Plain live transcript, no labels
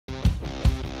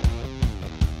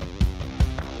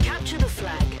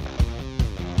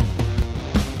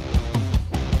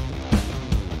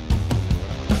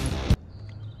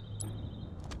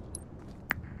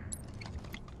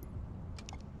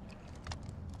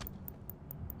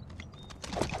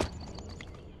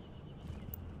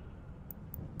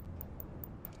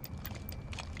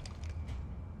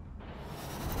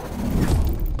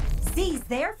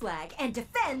their flag and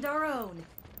defend our own.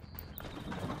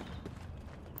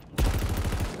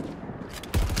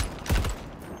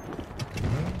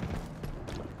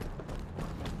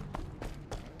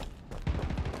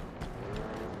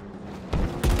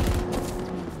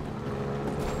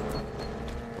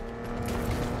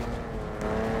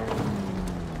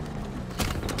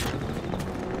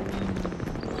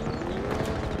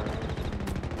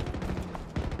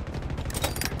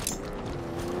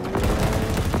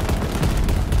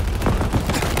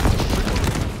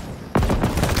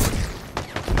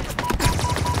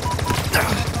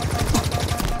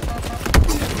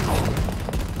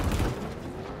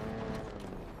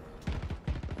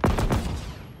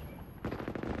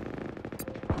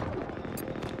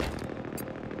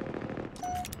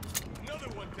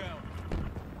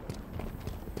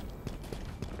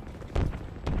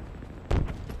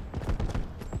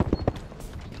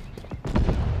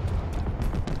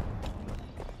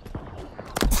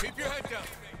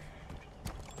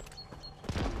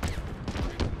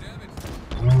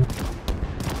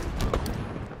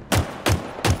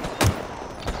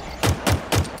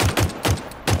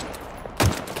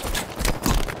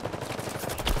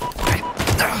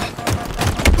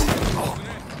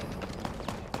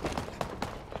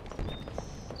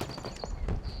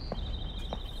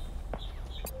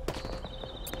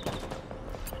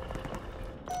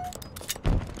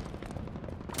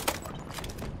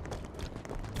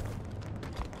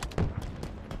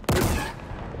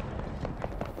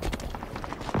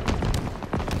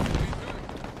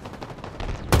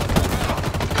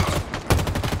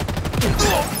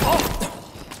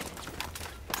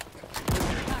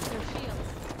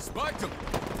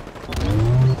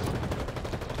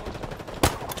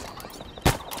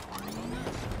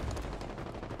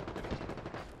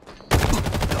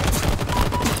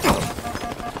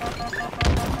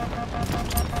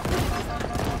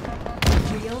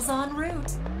 En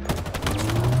route.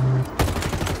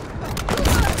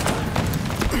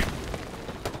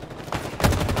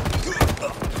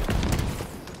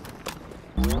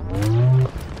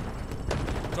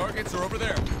 Targets are over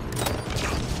there.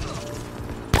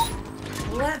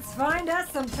 Let's find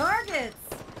us some targets.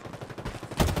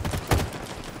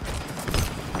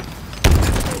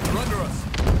 They're under us.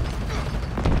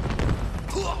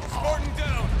 Spartan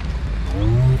down.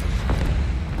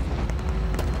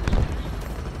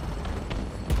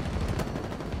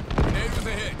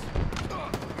 Ahead.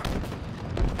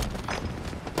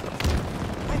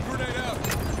 Grenade out.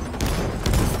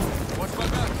 Watch my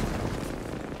back.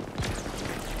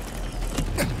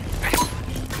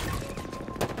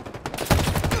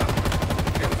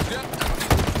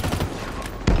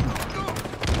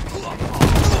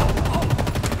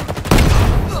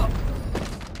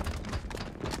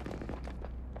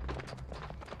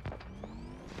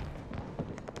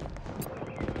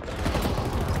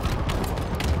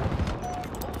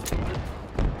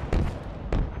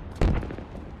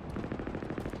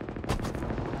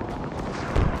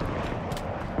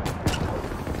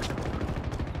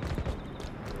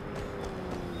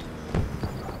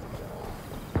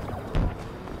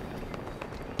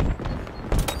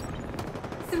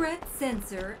 Threat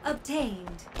sensor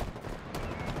obtained.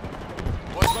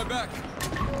 Watch my back.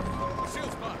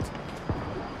 Shield spot.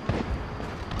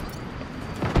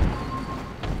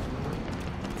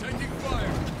 Taking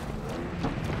fire.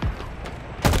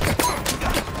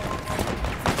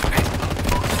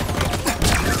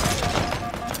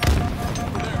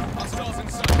 Over there. Hostiles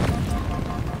inside.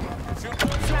 Shield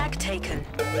fire. Flag taken.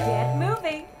 Get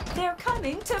moving. They're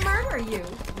coming to murder you.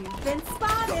 You've been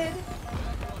spotted.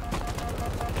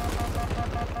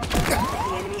 The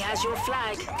enemy has your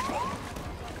flag.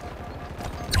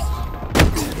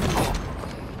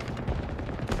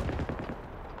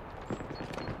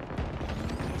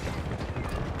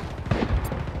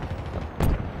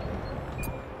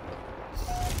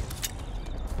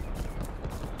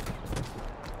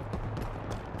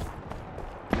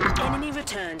 Enemy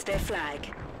returned their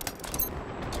flag.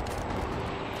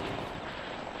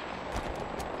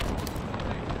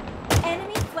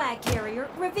 Enemy flag carrier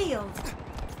revealed.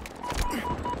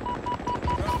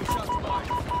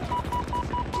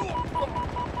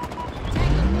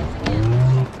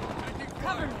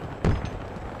 Cover me.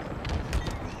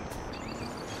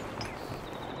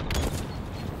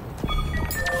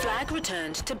 Flag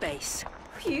returned to base.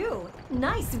 Phew,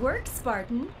 nice work,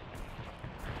 Spartan.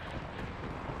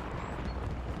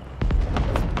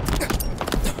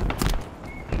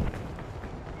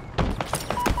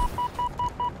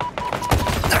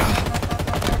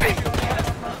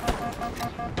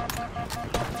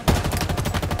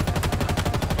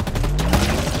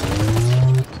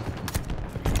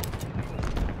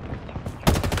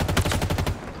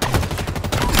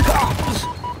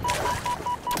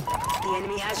 The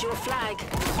enemy has your flag.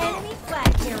 Enemy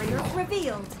flag carrier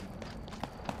revealed.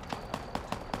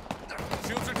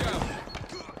 Shields are down.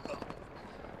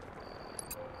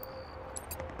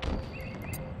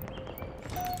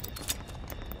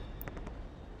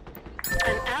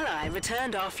 An ally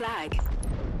returned our flag.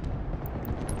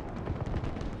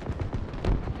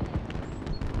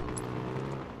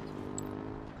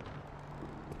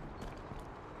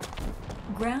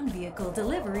 Ground vehicle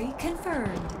delivery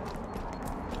confirmed.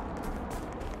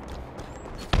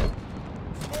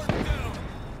 Spartan down.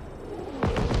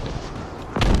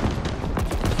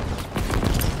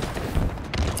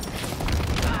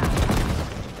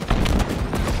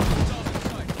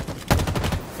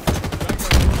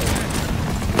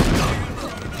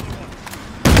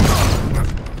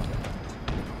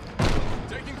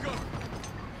 Taking cover.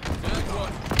 Down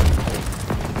one.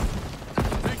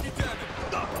 Taking damage.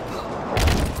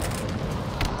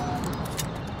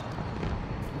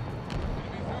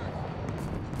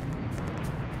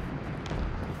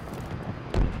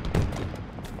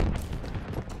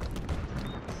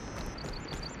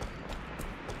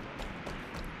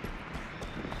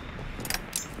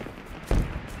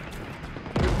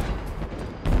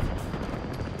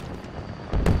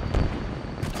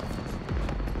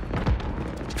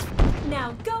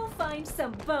 Now go find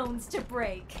some bones to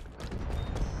break.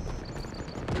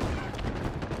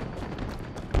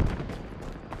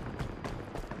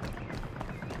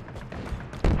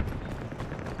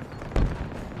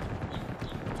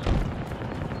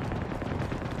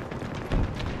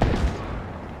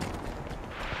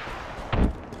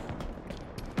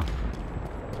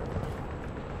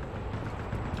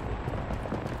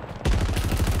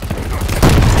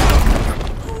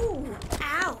 Ooh,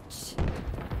 ouch!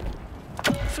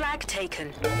 Flag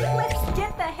taken. Let's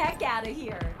get the heck out of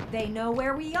here. They know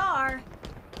where we are.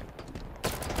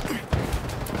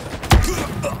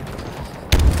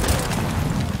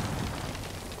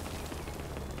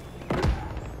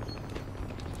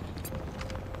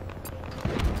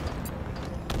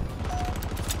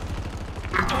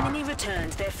 Enemy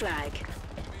returned their flag.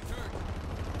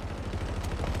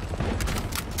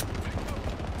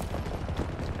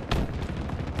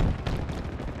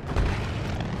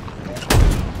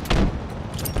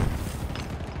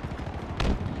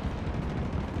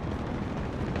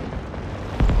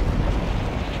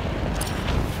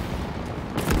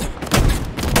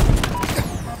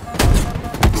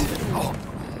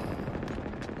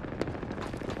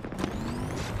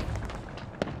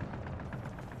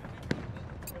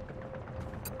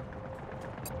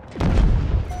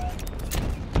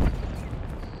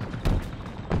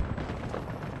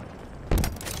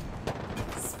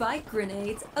 Spike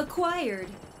grenades acquired.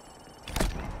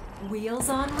 Wheels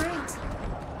en route.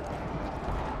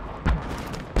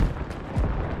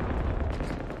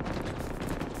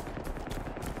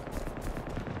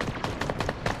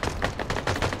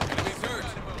 Enemies hurt.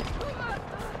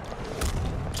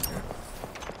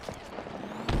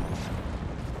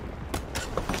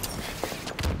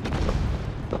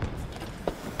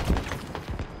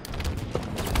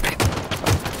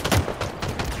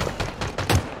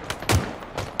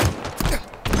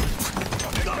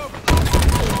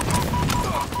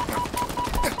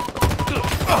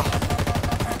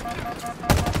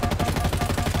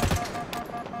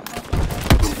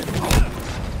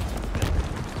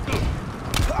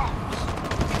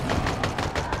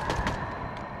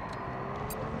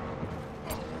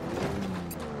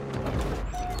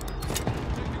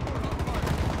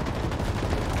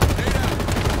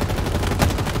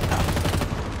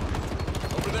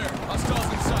 Over there.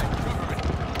 Hostiles in sight. Cover me.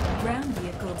 Ground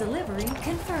vehicle delivery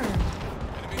confirmed.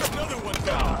 Enemy. Another one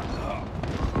down.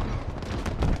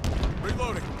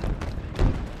 Reloading.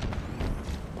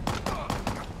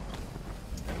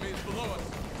 Enemy is below us.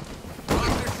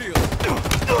 Lock their shields.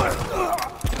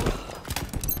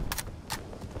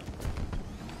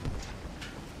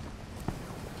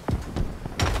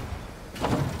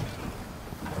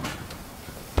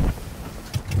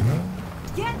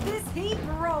 Get this heat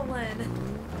rolling.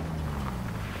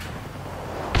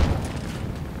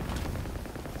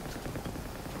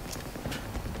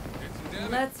 Did some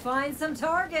damage. Let's find some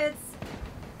targets.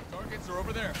 Targets are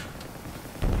over there.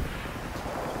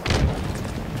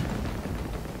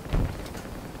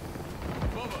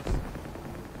 Above us.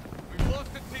 We've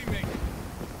lost a teammate.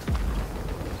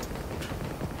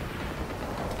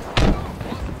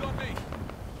 Boston's on me.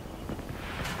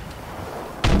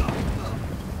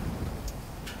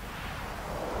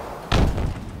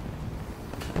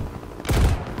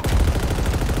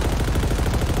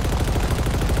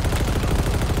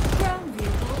 Ground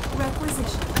vehicle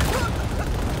requisitioned.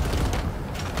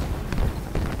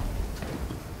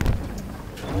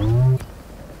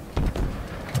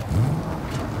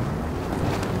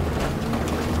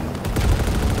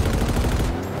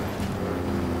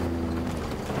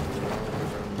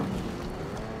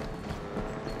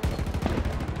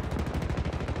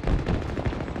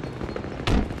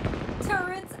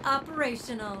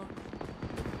 operational.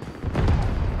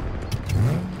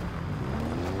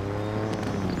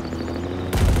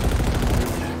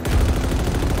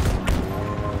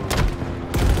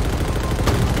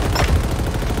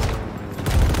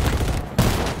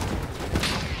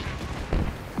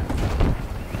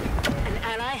 An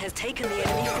ally has taken the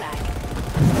enemy flag.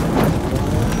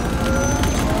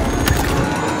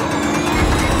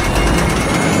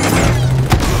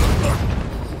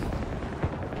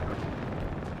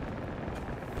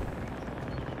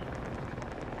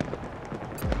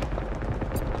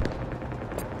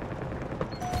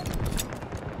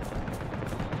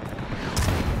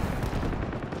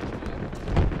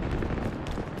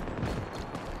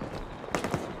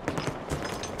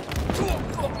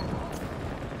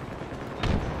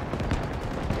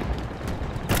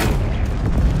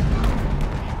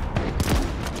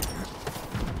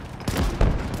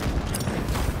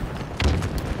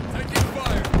 Taking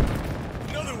fire.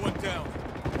 Another one down.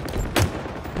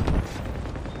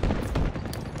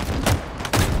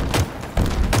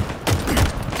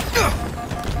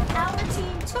 Our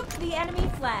team took the enemy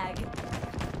flag.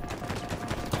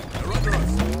 They're under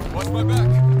us. Watch my back.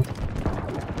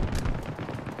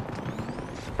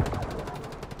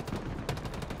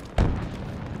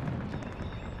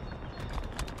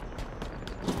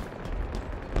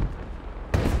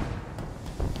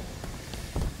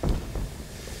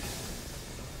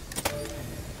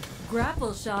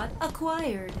 Grapple shot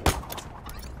acquired.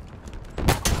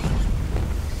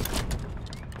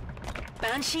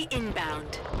 Banshee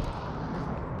inbound.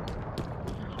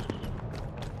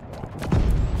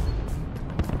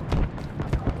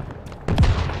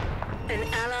 An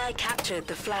ally captured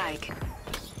the flag.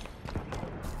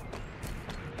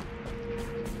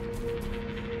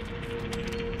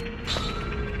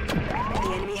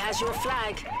 The enemy has your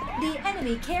flag. The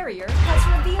enemy carrier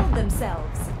has revealed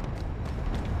themselves.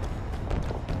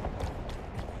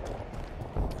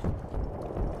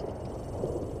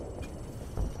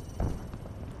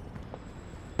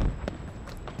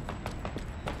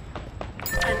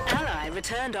 An ally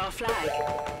returned our flag.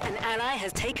 An ally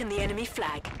has taken the enemy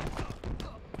flag.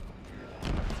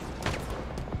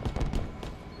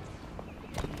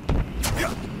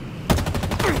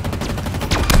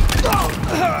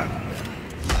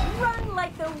 Run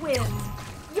like the wind.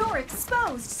 You're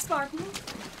exposed, Spartan.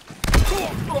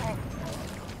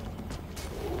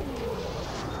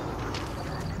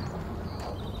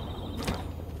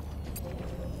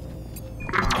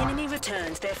 Enemy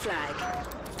returns their flag.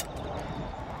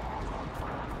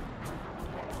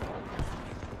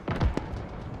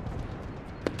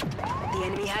 The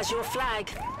enemy has your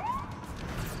flag.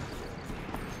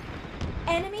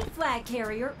 Enemy flag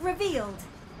carrier revealed.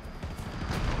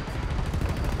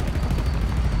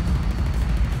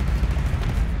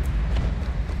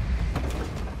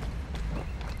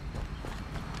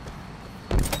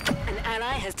 An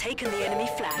ally has taken the enemy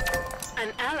flag.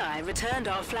 An ally returned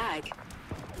our flag.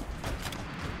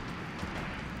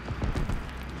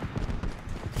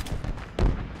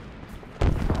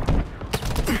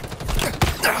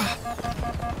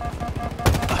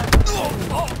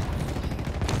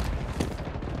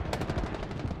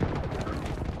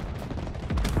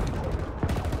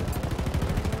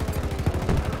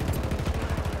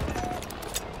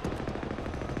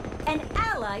 An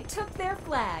ally took their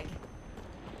flag.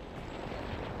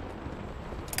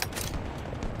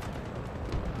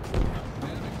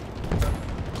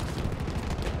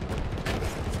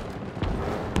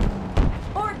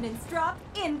 Ordnance drop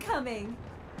incoming.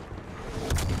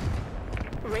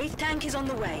 Wraith tank is on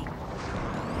the way.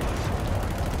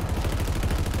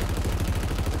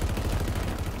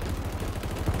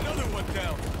 Another one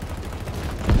down.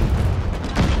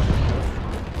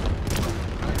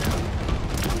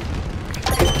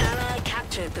 An ally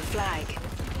captured the flag.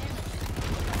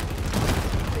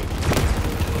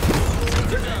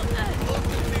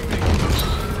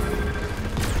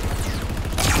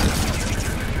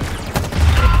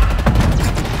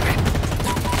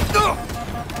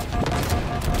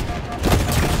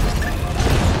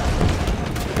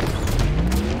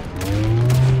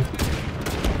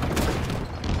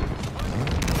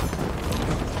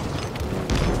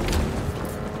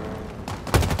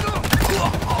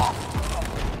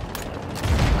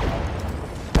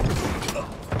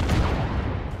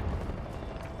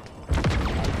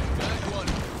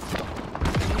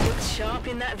 Looked sharp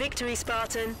in that victory,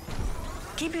 Spartan.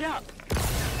 Keep it up.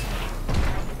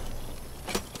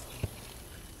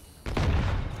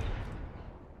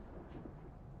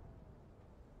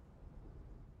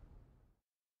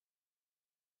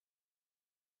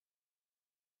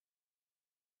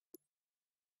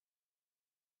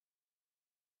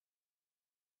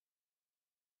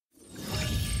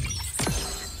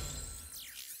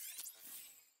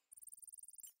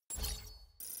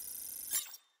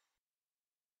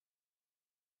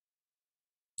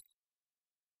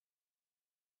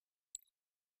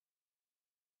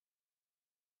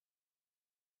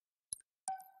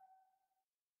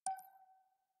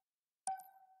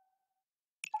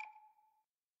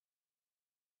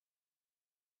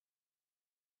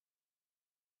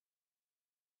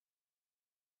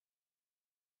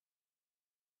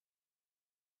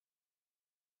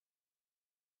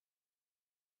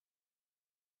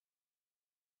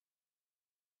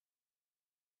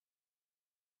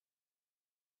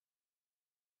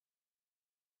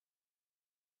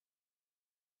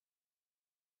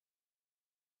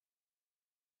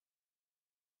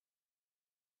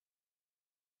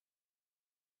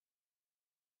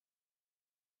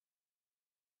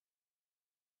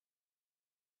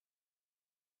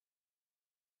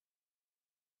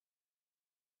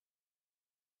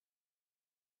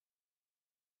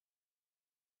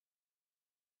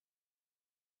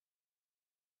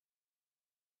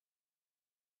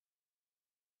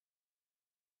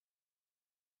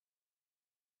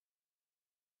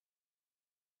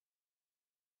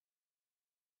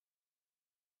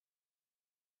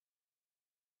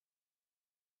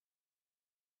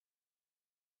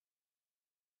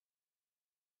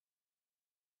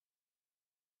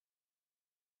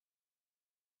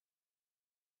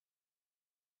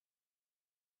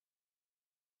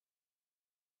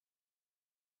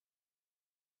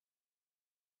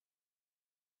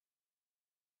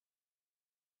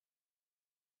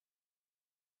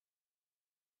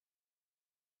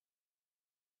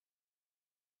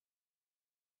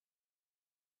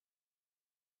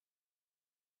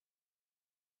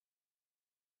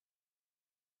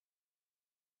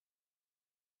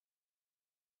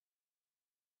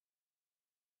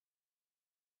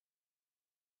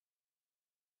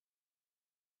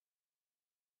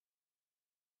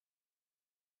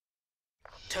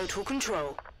 total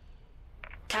control.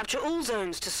 Capture all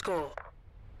zones to score.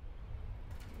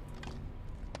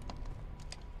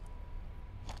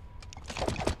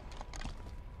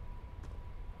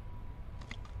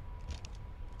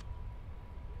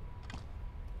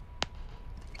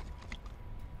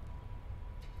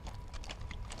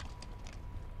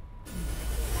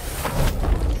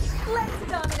 Let's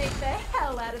dominate the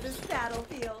hell out of this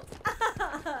battlefield.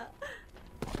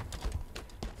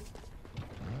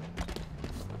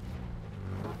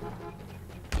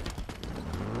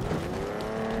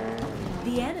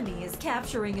 The enemy is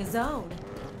capturing a zone.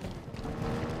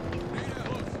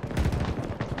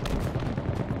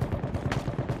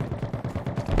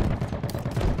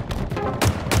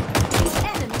 The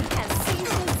enemy has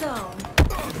seized the zone.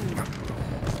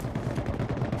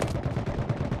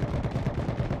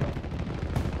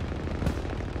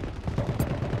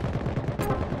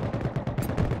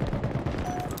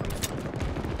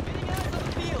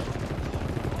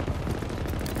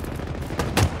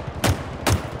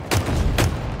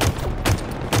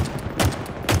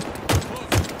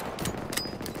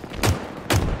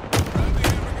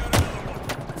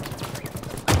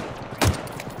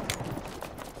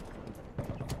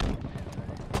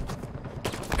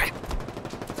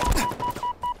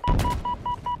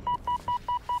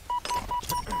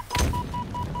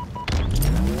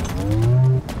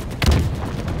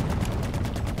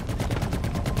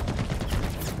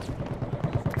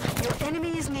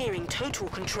 Nearing total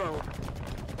control.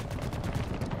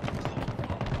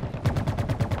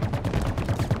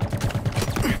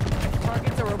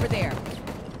 Targets are over there.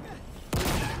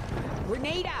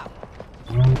 Grenade out.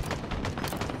 Loading.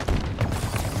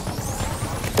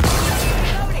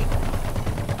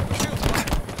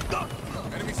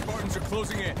 Enemy Spartans are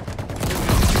closing in.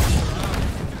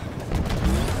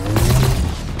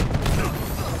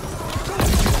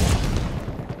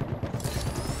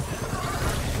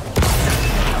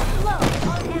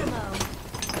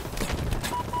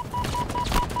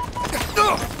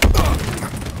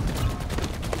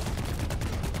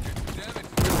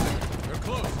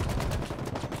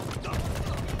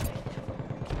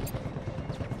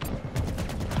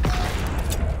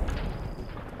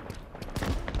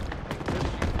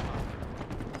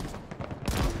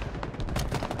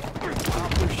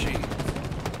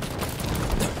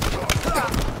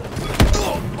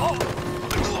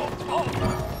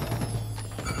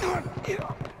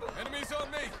 Enemies on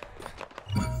me!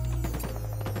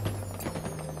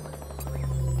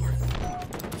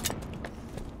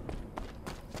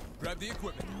 Grab the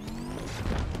equipment.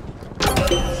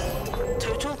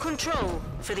 Total control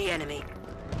for the enemy.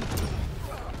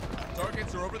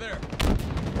 Targets are over there.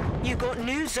 You got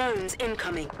new zones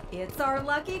incoming. It's our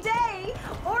lucky day!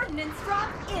 Ordnance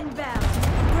drop inbound.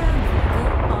 Ground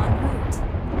vehicle en route.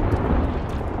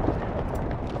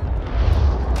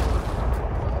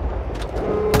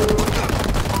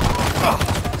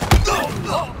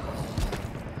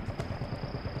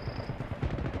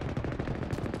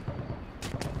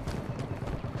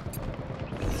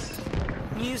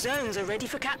 New zones are ready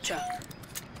for capture.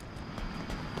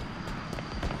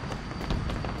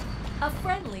 A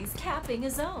friendly's capping a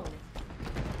zone.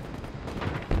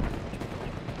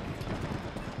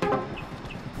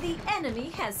 The enemy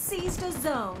has seized a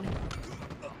zone.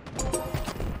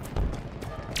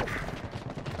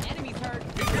 Enemy's hurt.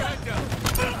 Get your head down.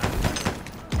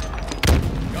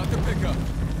 Got the pickup.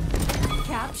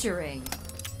 Capturing.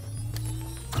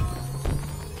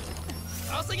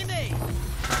 Tossing a nade.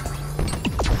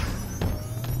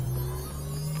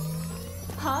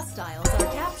 Hostiles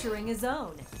are capturing a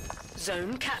zone.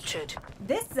 Zone captured.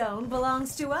 This zone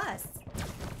belongs to us.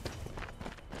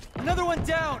 Another one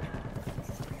down.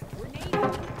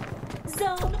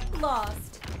 Zone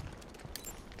lost.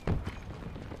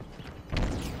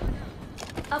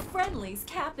 A friendly's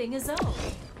capping a zone.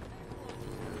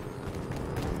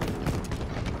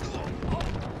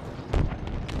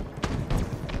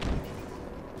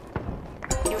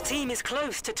 Your team is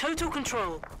close to total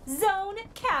control. Zone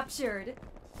captured.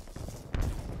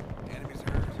 Enemies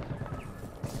hurt.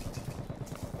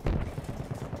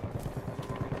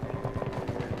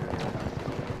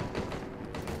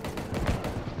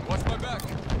 Watch my back.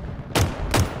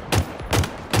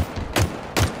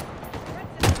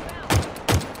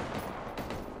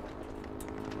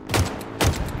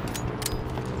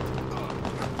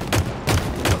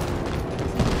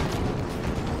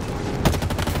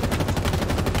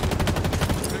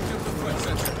 Picked up the threat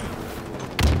center.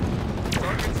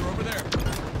 Targets are over there.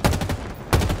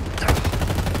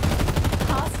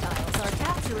 Hostiles are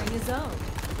capturing a zone.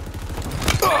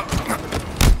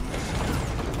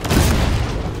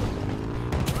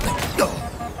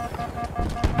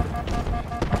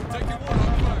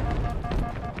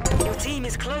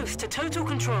 total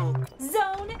control.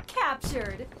 Zone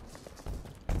captured.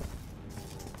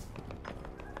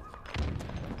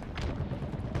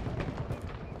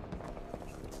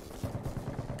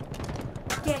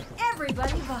 Get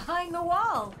everybody behind the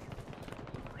wall.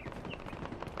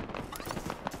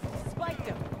 Spiked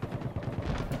him.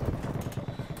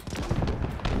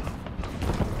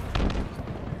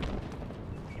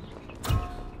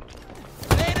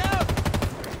 Grenade out!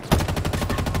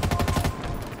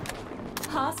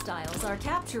 Hostiles are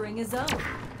capturing a zone.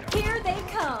 Here they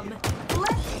come.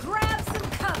 Let's grab some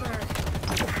cover.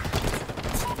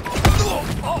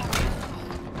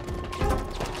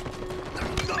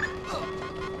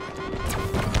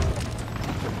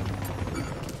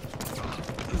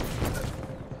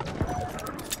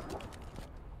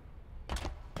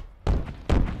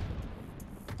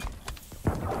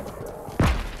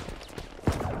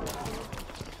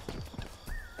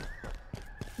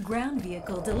 Ground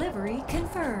vehicle delivery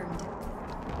confirmed.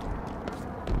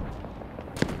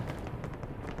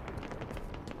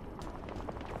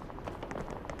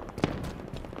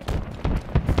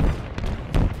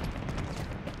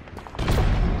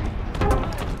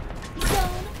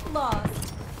 Zone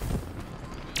lost.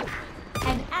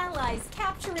 An ally's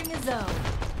capturing a zone.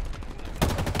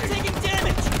 Taking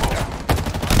damage!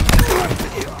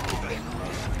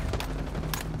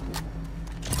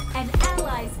 An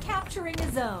ally's capturing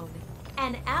a zone.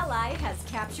 An ally has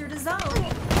captured a zone.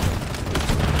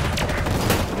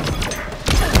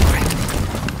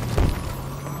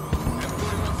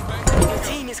 Your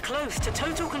team is close to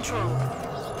total control. We've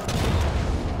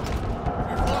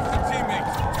lost a teammate.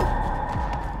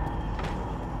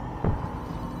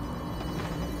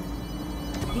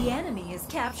 The enemy is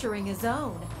capturing a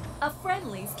zone. A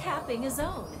friendly's capping a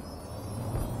zone.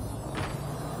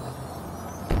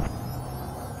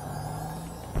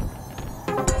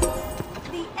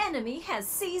 The enemy has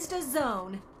seized a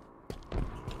zone.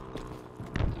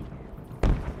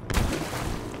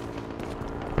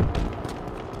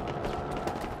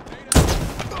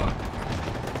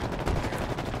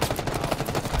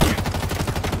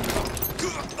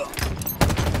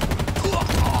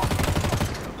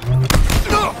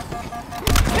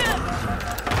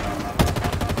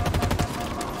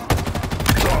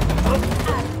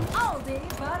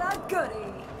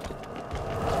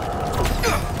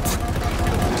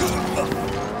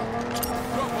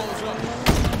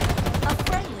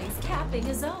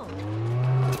 A zone.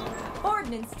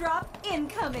 Ordnance drop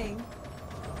incoming.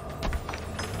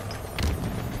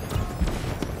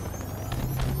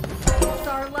 It's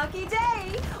our lucky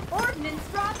day. Ordnance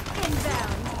drop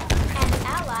inbound. An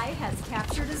ally has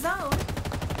captured a zone.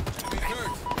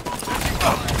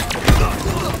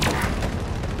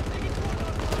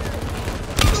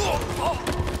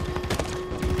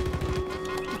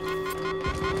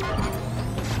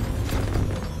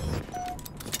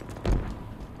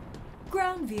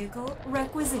 Ground vehicle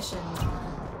requisitioned.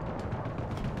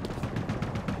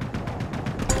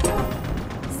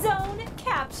 Zone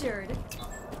captured.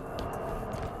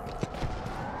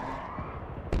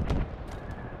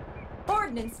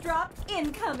 Ordnance drop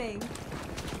incoming.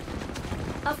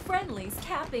 A friendly's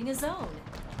capping a zone.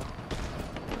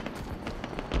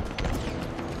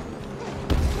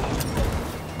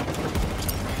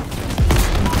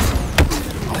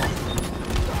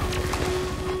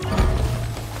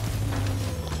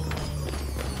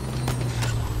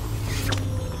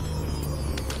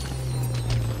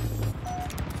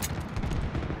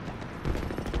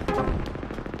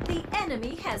 The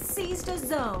enemy has seized a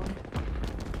zone.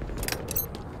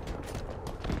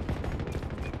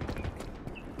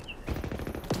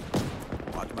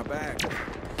 Watch my back.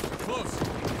 Close.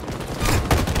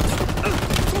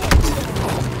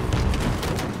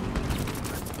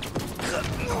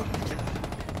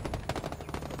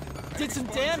 Did some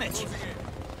damage.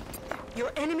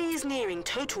 Your enemy is nearing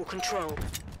total control.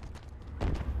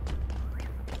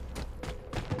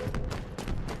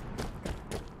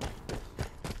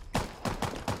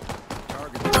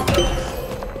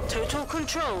 Total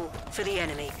control for the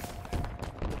enemy.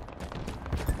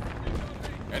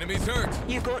 Enemy's hurt.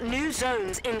 You've got new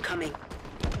zones incoming.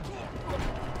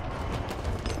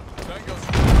 Tango's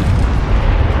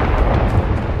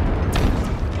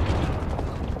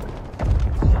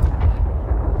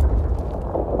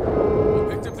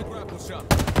picked up the grapple shot.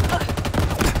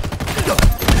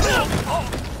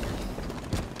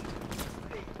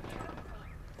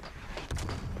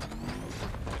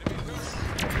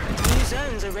 New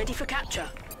zones are ready for capture.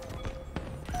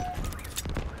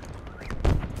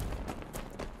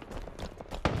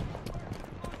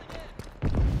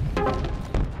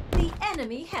 The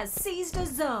enemy has seized a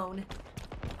zone.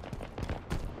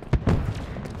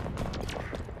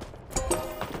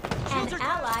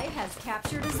 ally has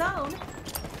captured a zone.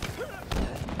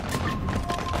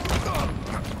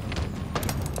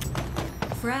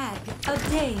 Frag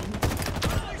obtained.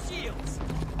 Fire shields!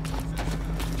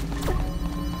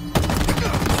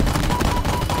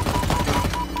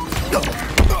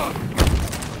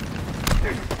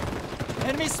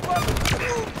 Enemy spotted!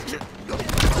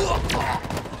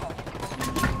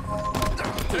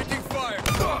 Taking fire.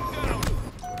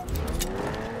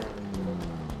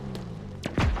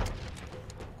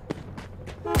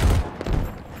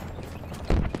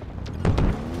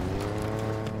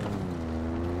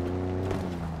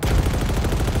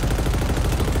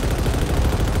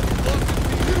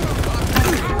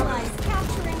 Allies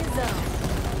capturing a zone.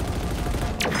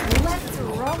 Let's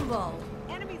rumble.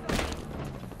 Enemies on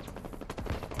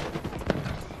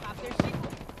pop their shield.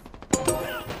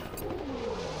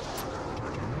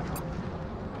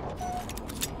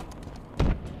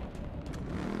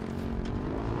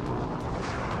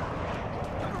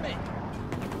 Cover me!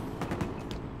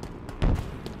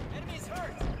 Enemies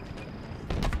hurt!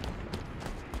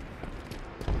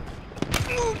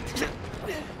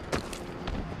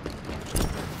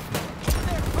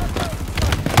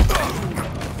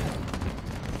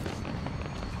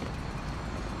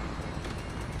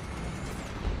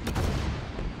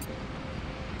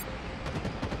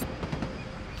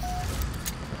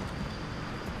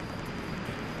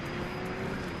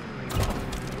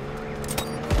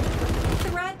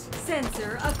 Threat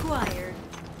sensor acquired.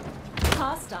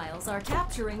 Hostiles are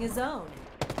capturing a zone.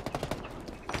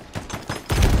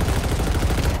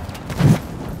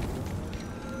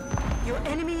 Your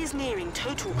enemy is nearing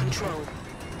total control.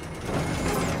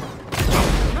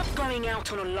 Not going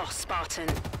out on a loss, Spartan.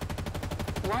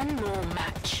 One more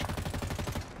match.